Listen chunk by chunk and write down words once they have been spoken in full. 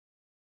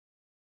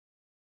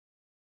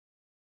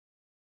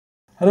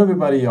Hello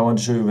everybody, I want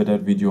to show you with that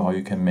video how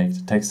you can make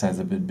the text size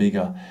a bit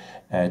bigger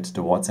at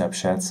the WhatsApp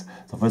chats.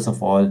 So first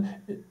of all,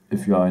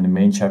 if you are in the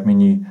main chat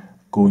menu,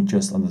 go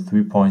just on the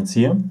 3 points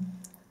here,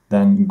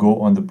 then go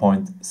on the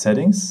point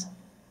settings,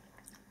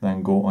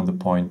 then go on the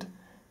point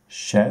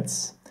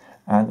chats,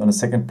 and on the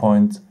second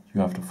point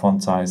you have the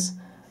font size,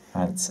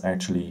 and it's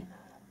actually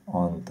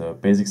on the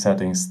basic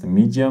settings, the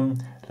medium.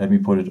 Let me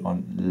put it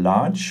on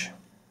large.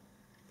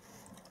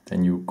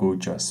 Then you go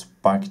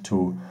just back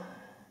to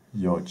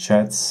your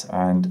chats,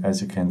 and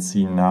as you can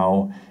see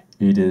now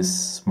it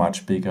is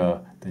much bigger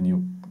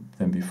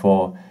than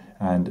before.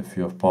 And if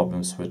you have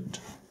problems with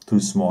too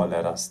small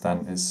letters,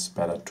 then it's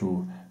better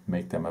to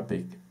make them a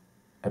bit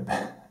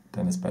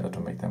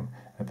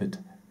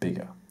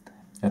bigger.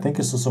 Thank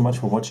you so much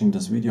for watching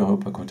this video. I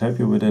hope I could help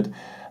you with it.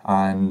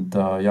 And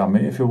yeah,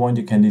 maybe if you want,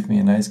 you can leave me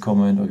a nice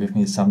comment or give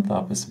me a thumbs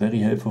up. It's very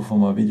helpful for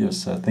my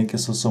videos. Thank you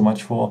so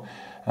much for.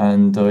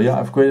 And yeah,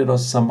 I've created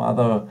also some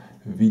other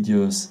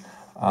videos.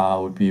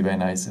 Would be very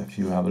nice if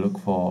you have a look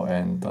for.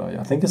 And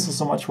yeah, thank you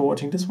so much for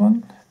watching this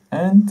one.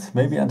 And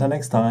maybe until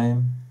next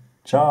time.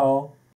 Ciao.